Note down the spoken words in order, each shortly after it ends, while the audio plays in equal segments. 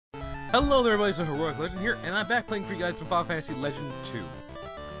Hello there everybody, it's HeroicLegend here, and I'm back playing for you guys some Final Fantasy Legend 2.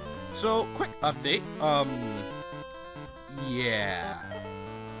 So, quick update, yeah.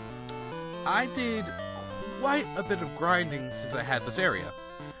 I did quite a bit of grinding since I had this area.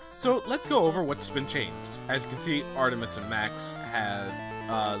 So, let's go over what's been changed. As you can see, Artemis and Max have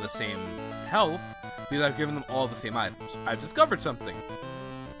the same health, because I've given them all the same items. I've discovered something.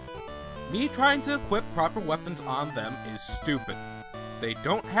 Me trying to equip proper weapons on them is stupid. They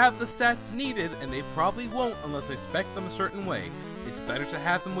don't have the stats needed, and they probably won't unless I spec them a certain way. It's better to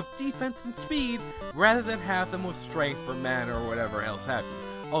have them with defense and speed, rather than have them with strength or mana or whatever else have you.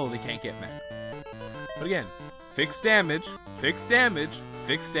 Oh, they can't get mana. But again, fixed damage, fixed damage,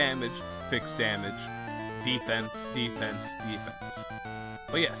 fixed damage, fixed damage, defense, defense, defense.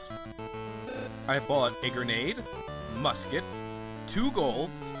 But yes, I bought a grenade, musket, 2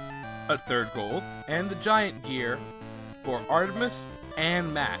 golds, a 3rd gold, and the giant gear for Artemis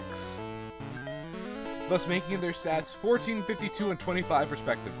and Max, thus making their stats 14, 52, and 25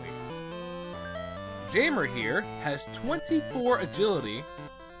 respectively. Jamer here has 24 agility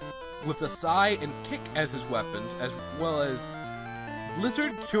with a Psy and Kick as his weapons, as well as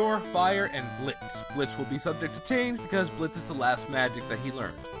Blizzard, Cure, Fire, and Blitz. Blitz will be subject to change because Blitz is the last magic that he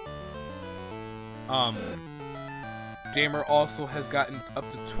learned. Jamer also has gotten up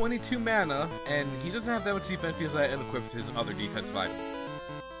to 22 mana, and he doesn't have that much defense because I unequipped his other defensive item.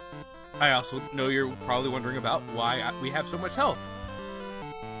 I also know you're probably wondering about why we have so much health.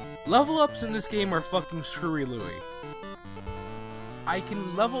 Level ups in this game are fucking screwy-looey. I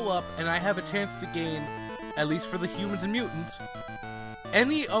can level up, and I have a chance to gain, at least for the humans and mutants,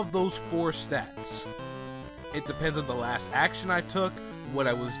 any of those 4 stats. It depends on the last action I took, what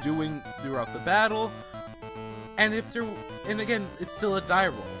I was doing throughout the battle, and if they're, and again, it's still a die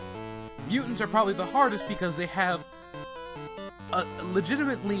roll. Mutants are probably the hardest because they have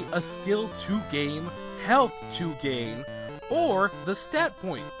legitimately a skill to gain, health to gain, or the stat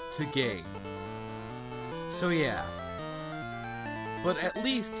point to gain. So yeah. But at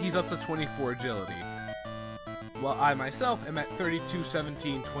least he's up to 24 agility, while I myself am at 32,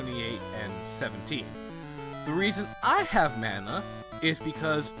 17, 28, and 17. The reason I have mana is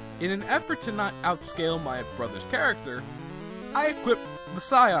because, in an effort to not outscale my brother's character, I equipped the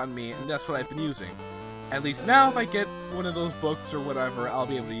Psy on me, and that's what I've been using. At least now, if I get one of those books or whatever, I'll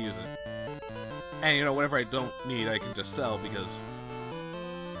be able to use it. And, you know, whatever I don't need, I can just sell, because,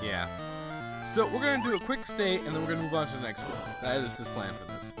 yeah. So, we're going to do a quick stay, and then we're going to move on to the next one. That is the plan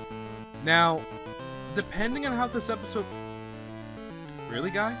for this. Now, depending on how this episode...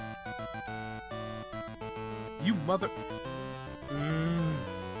 Really, guy? You mother...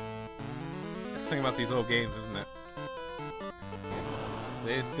 That's the thing about these old games, isn't it?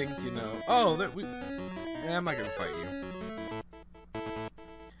 They think, you know... Oh, yeah, I'm not gonna fight you.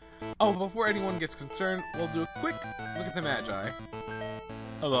 Oh, before anyone gets concerned, we'll do a quick look at the Magi.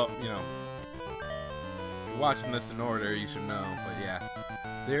 Although, you know... If you're watching this in order, you should know, but yeah.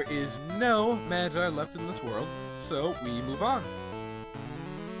 There is no Magi left in this world, so we move on.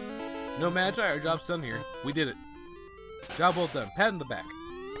 No Magi, our job's done here. We did it. Job well done. Pat in the back.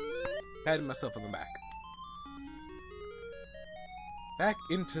 Patting myself on the back. Back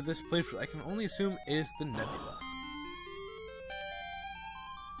into this place, which I can only assume is the Nebula.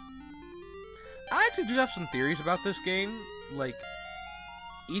 I actually do have some theories about this game. Like,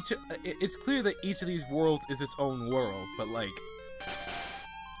 it's clear that each of these worlds is its own world, but like,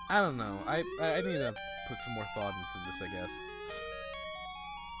 I don't know. I need to put some more thought into this, I guess.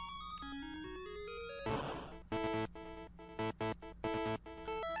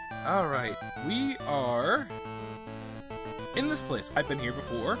 Alright, we are in this place. I've been here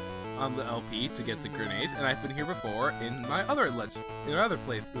before on the LP to get the grenades, and I've been here before in my other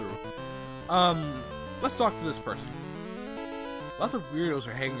playthrough. Let's talk to this person. Lots of weirdos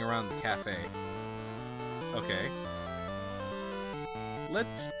are hanging around the cafe. Okay.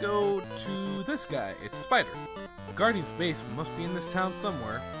 Let's go to this guy. It's Spider. Guardian's base must be in this town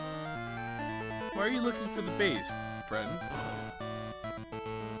somewhere. Why are you looking for the base, friend?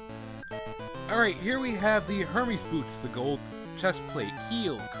 Alright, here we have the Hermes boots, the gold chest plate,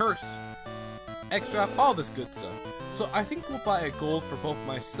 heal, curse, extra, all this good stuff. So I think we'll buy a gold for both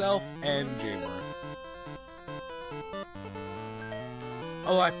myself and Jamer.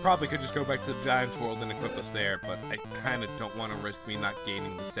 Oh, I probably could just go back to the Giant's World and equip us there, but I kind of don't want to risk me not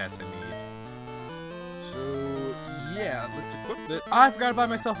gaining the stats I need. So, yeah, let's equip this. Oh, I forgot to buy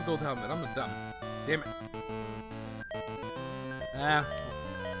myself a gold helmet. I'm a dumb. Damn it.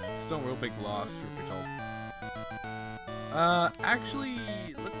 It's no real big loss, truth be told. Actually,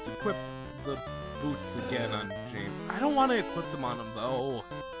 let's equip the boots again on James. I don't want to equip them on him, though.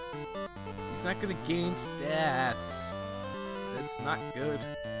 He's not gonna gain stats. That's not good.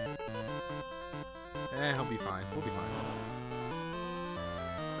 He'll be fine. We'll be fine.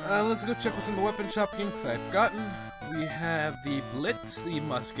 Let's go check what's in the weapon shop again, because I've forgotten. We have the Blitz, the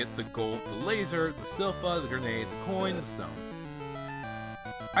Musket, the Gold, the Laser, the Silpha, the Grenade, the Coin, the Stone.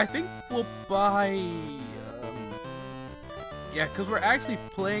 I think we'll buy... yeah, because we're actually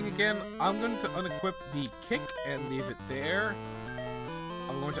playing again, I'm going to unequip the Kick and leave it there.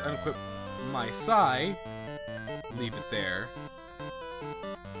 I'm going to unequip my Sai, leave it there.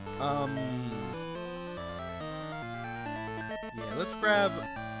 Yeah, let's grab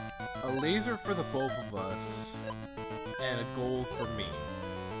a laser for the both of us, and a gold for me.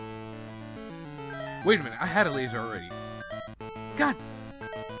 Wait a minute, I had a laser already. God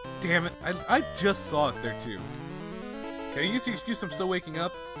damn it, I just saw it there too. Can I use the excuse I'm still waking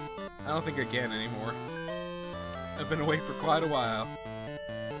up? I don't think I can anymore. I've been awake for quite a while.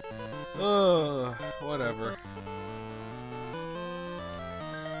 Ugh, whatever.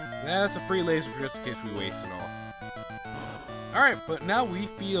 That's a free laser just in case we waste it all. Alright, but now we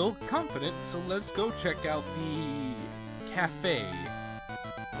feel confident, so let's go check out the cafe.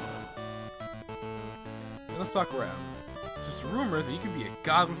 And let's talk around. It's just a rumor that you can be a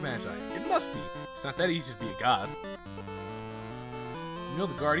god with Magi. It must be. It's not that easy to be a god. You know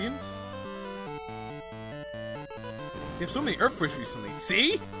the Guardians? You have so many earthquakes recently.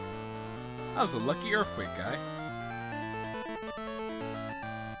 See? I was a lucky earthquake guy.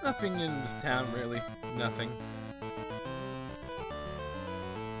 Nothing in this town, really. Nothing.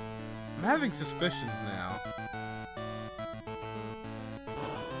 I'm having suspicions now.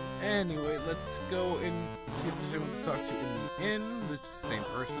 Anyway, let's go and see if there's anyone to talk to in the inn. It's the same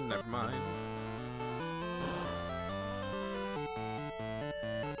person, never mind.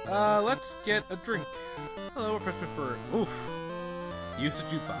 Let's get a drink. Hello, refreshment for... Oof. Use the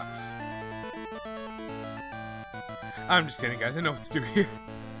jukebox. I'm just kidding, guys. I know what to do here.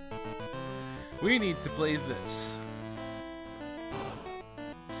 We need to play this.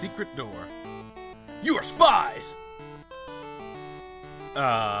 Secret door. You are spies!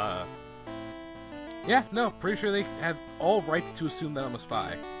 Yeah, no, pretty sure they have all rights to assume that I'm a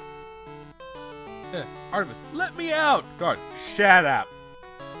spy. Artemis, let me out! Guard, shut up!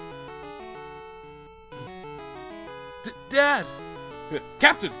 Dad!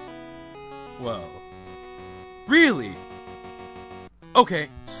 Captain! Whoa. Really? Okay,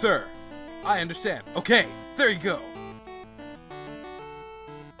 sir. I understand. Okay, there you go.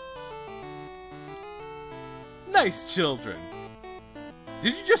 Nice children.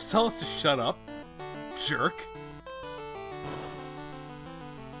 Did you just tell us to shut up? Jerk.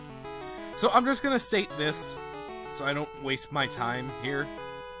 So I'm just gonna state this so I don't waste my time here.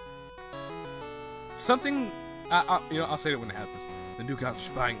 Something, you know, I'll say it when it happens. The new gods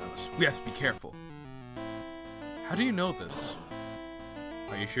are spying on us. We have to be careful. How do you know this?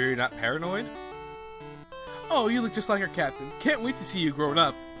 Are you sure you're not paranoid? Oh, you look just like our captain. Can't wait to see you grown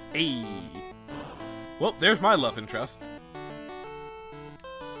up. Ayy. Well, there's my love interest.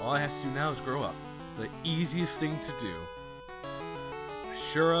 All I have to do now is grow up. The easiest thing to do.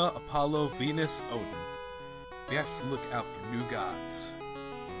 Ashura, Apollo, Venus, Odin. We have to look out for new gods.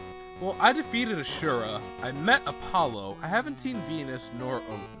 Well, I defeated Ashura. I met Apollo. I haven't seen Venus nor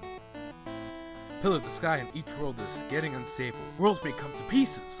Odin. Pillar of the sky in each world is getting unstable. Worlds may come to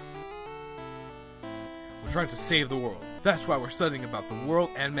pieces. We're trying to save the world. That's why we're studying about the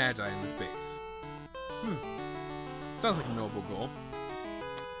world and Magi in this base. Sounds like a noble goal.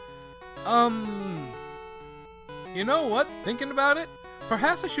 You know what? Thinking about it,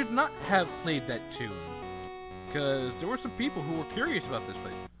 perhaps I should not have played that tune. Because there were some people who were curious about this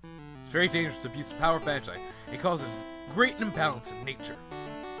place. It's very dangerous to abuse the power of Magi. It causes great imbalance in nature.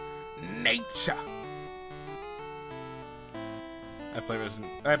 Nature! I played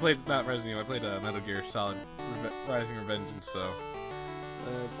not Resident Evil, I played Metal Gear Solid Rising Revengeance, so...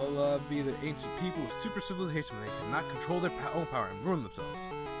 Blah, be the ancient people with super civilization where they cannot control their own power and ruin themselves.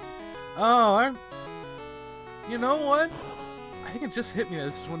 Oh, you know what? I think it just hit me that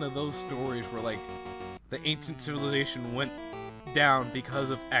this is one of those stories where, like, the ancient civilization went down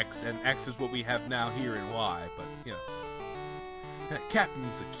because of X, and X is what we have now here and Y, but, you know. Captain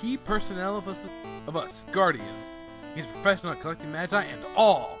is a key personnel of us, Guardians. He's a professional at collecting Magi and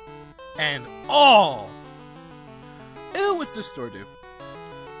all! And all! Ew, what's this store do?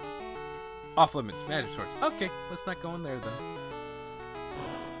 Off limits, magic swords. Okay, let's not go in there then.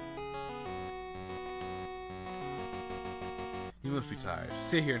 You must be tired.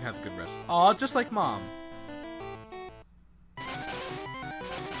 Sit here and have a good rest. Aw, just like Mom.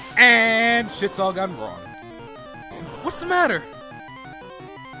 And shit's all gone wrong. What's the matter?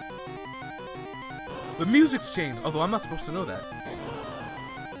 The music's changed, although I'm not supposed to know that.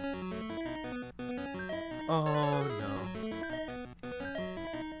 Oh no.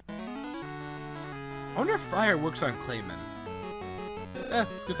 I wonder if fire works on Clayman. It's a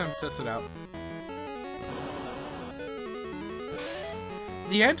good time to test it out.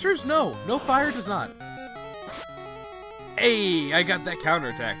 The answer is no. No, fire does not. Hey, I got that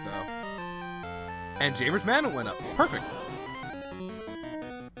counterattack though. And Jamer's mana went up. Perfect.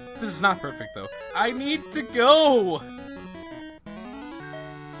 This is not perfect though. I need to go!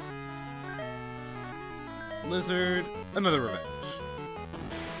 Lizard, another revenge.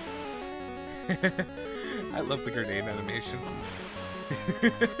 I love the grenade animation.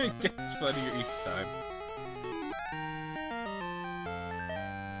 It gets funnier each time.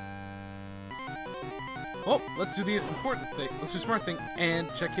 Well, let's do the important thing. Let's do the smart thing and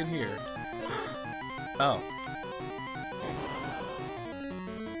check in here. Oh.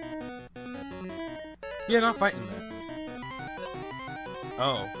 Yeah, not fighting that.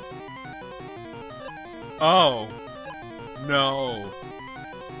 Oh. Oh. No.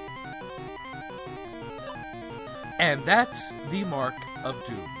 And that's the mark of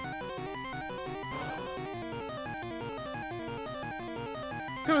doom.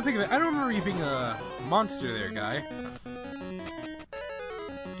 Come to think of it, I don't remember you being a monster there, guy.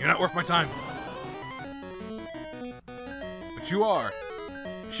 You're not worth my time. But you are.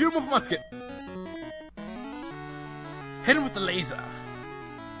 Shoot him with a musket. Hit him with the laser.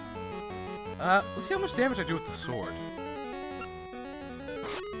 Let's see how much damage I do with the sword.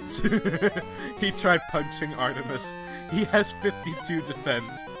 He tried punching Artemis. He has 52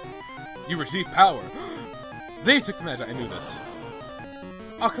 defense. You receive power. They took the Magi. I knew this.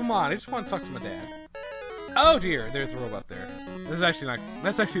 Oh, come on. I just want to talk to my dad. Oh, dear. There's a robot there. This is actually not...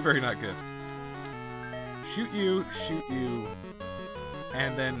 That's actually very not good. Shoot you.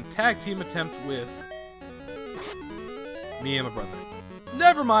 And then tag team attempt with... me and my brother.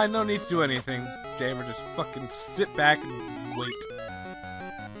 Never mind. No need to do anything. Jamer, just fucking sit back and wait.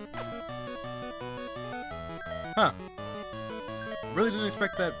 Huh. Really didn't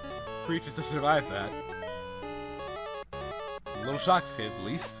expect that creature to survive that. A little shocked to say the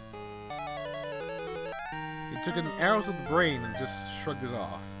least. He took an arrow to the brain and just shrugged it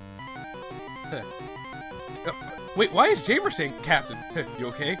off. Wait, why is Jamer saying Captain? You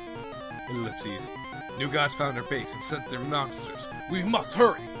okay? Ellipses. New gods found our base and sent their monsters. We must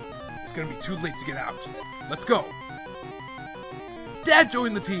hurry! It's gonna be too late to get out. Let's go! Dad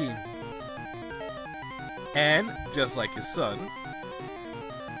joined the team! And, just like his son...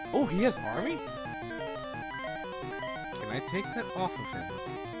 Oh, he has army? Can I take that off of him?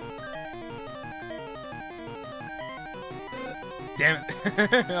 Damn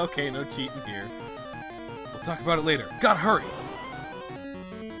it. Okay, no cheating here. We'll talk about it later. Gotta hurry!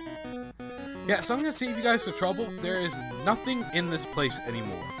 Yeah, so I'm gonna save you guys the trouble. There is nothing in this place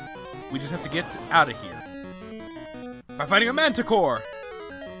anymore. We just have to get out of here. By fighting a manticore!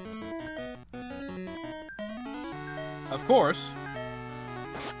 Of course.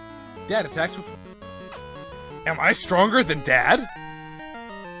 Dad attacks with... Am I stronger than Dad?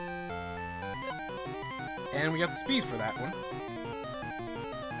 And we got the speed for that one.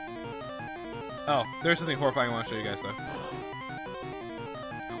 Oh, there's something horrifying I want to show you guys, though.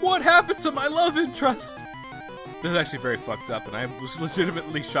 What happened to my love interest? This is actually very fucked up, and I was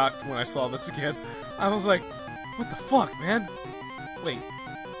legitimately shocked when I saw this again. I was like, what the fuck, man? Wait.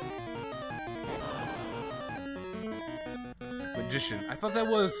 Magician. I thought that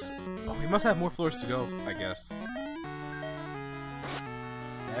was... Oh, we must have more floors to go, I guess.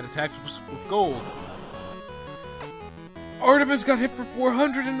 That attacks with gold. Artemis got hit for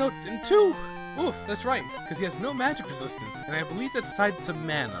 402! Oof, that's right, because he has no magic resistance, and I believe that's tied to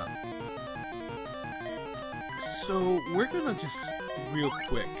mana. So, we're gonna just... real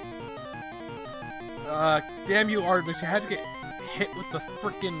quick. Damn you, Artemis, you had to get hit with the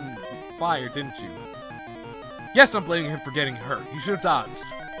frickin' fire, didn't you? Yes, I'm blaming him for getting hurt. He should have dodged.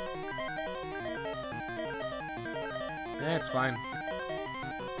 Yeah, it's fine.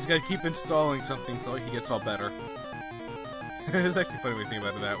 He's gotta keep installing something so he gets all better. It's actually funny when you think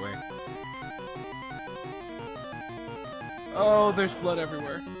about it that way. Oh, there's blood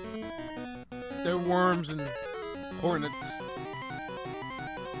everywhere. There are worms and hornets.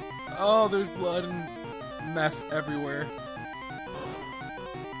 Oh, there's blood and mess everywhere.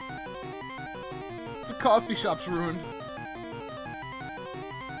 The coffee shop's ruined.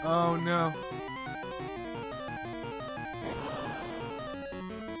 Oh no.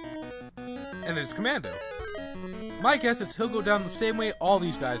 And there's Commando. My guess is he'll go down the same way all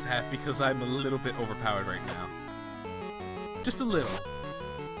these guys have because I'm a little bit overpowered right now. Just a little.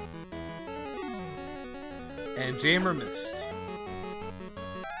 And Jamer missed.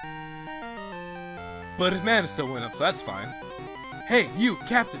 But his mana still went up, so that's fine. Hey, you,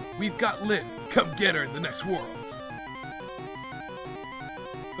 Captain, we've got Lynn. Come get her in the next world.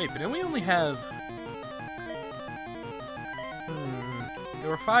 Wait, but then we only have... There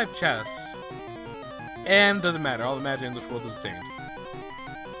were 5 chests. And doesn't matter, all the magic in this world is obtained.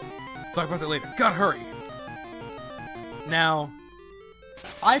 Talk about that later. Gotta hurry! Now,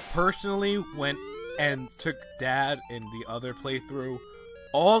 I personally went and took Dad in the other playthrough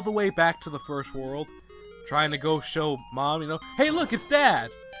all the way back to the first world, trying to go show Mom, you know, hey look, it's Dad!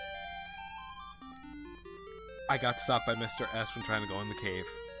 I got stopped by Mr. S from trying to go in the cave.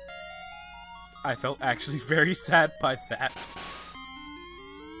 I felt actually very sad by that.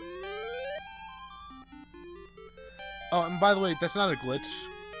 Oh, and by the way, that's not a glitch.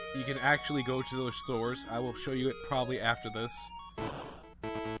 You can actually go to those stores. I will show you it probably after this.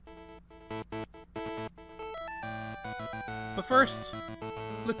 But first,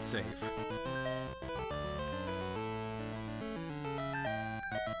 let's save.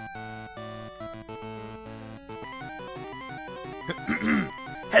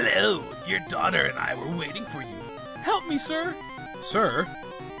 Hello! Your daughter and I were waiting for you. Help me, sir! Sir?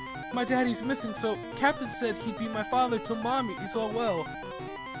 My daddy's missing, so Captain said he'd be my father till Mommy is all well.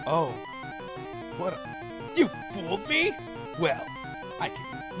 Oh. What a... You fooled me? Well,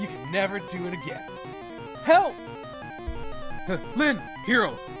 you can never do it again. Help! Lynn!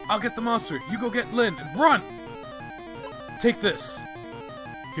 Hero! I'll get the monster. You go get Lynn and run! Take this.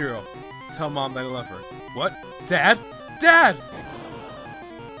 Hero, tell Mom that I love her. What? Dad? Dad!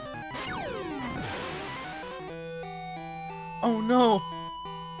 Oh no!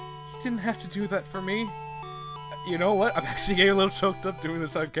 He didn't have to do that for me. You know what? I'm actually getting a little choked up doing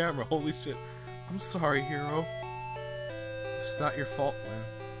this on camera. Holy shit. I'm sorry, Hero. It's not your fault, Lynn.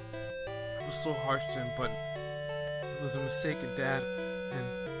 I was so harsh to him, but it was a mistake of Dad, and...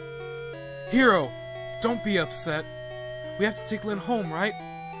 Hero! Don't be upset. We have to take Lynn home, right?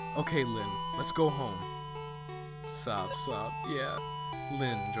 Okay, Lynn. Let's go home. Sob, sob. Yeah.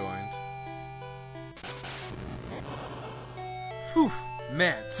 Lynn joined. Whew.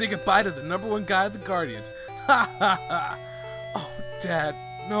 Man, say goodbye to the #1 guy of the Guardians. Ha ha ha! Oh, Dad,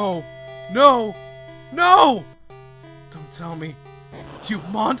 no! No! No! Don't tell me. You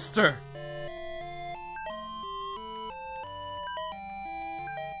monster!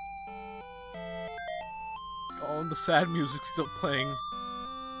 Oh, and the sad music's still playing.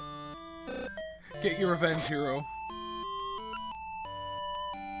 Get your revenge, Hero.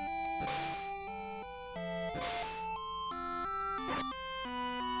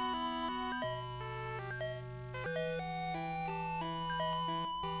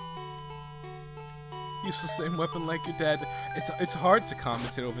 Use the same weapon like your dad. It's hard to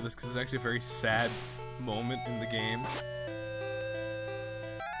commentate over this because it's actually a very sad moment in the game.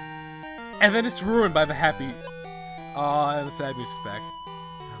 And then it's ruined by the happy... Aw, and the sad music's back.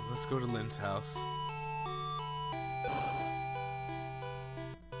 Now let's go to Lynn's house.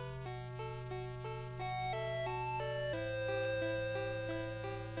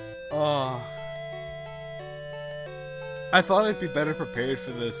 Oh... I thought I'd be better prepared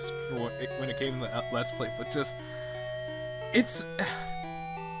for this when it came to the Let's Play, but just... It's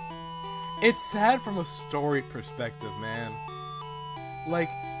sad from a story perspective, man. Like,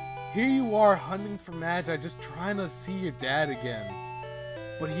 here you are hunting for Magi, just trying to see your dad again.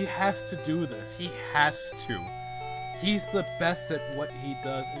 But he has to do this. He has to. He's the best at what he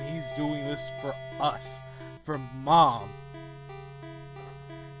does, and he's doing this for us. For Mom.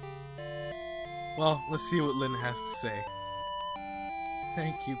 Well, let's see what Lynn has to say.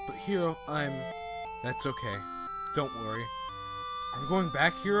 Thank you, but Hero, That's okay. Don't worry. Are we going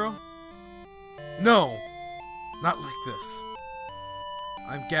back, Hero? No! Not like this.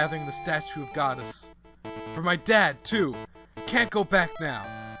 I'm gathering the statue of Goddess. For my dad, too! Can't go back now.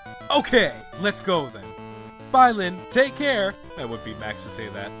 Okay, let's go then. Bye, Lynn. Take care! That would be Max to say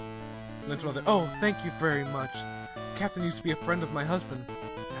that. Lynn's mother, oh, thank you very much. Captain used to be a friend of my husband.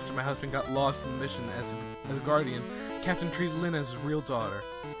 After my husband got lost in the mission as a guardian, Captain treats Lynn as his real daughter.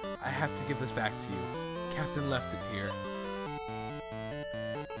 I have to give this back to you. Captain left it here.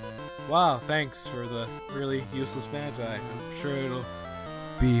 Wow, thanks for the really useless Magi. I'm sure it'll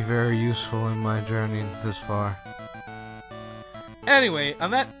be very useful in my journey this far. Anyway,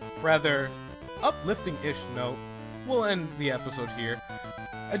 on that rather uplifting-ish note, we'll end the episode here.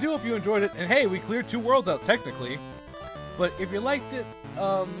 I do hope you enjoyed it, and hey, we cleared 2 worlds out technically. But if you liked it,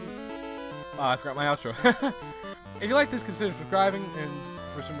 I forgot my outro. If you like this, consider subscribing, and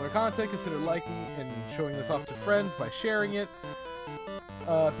for similar content, consider liking and showing this off to friends by sharing it.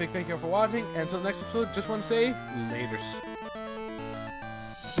 Big thank you for watching, and until next episode, just want to say, laters.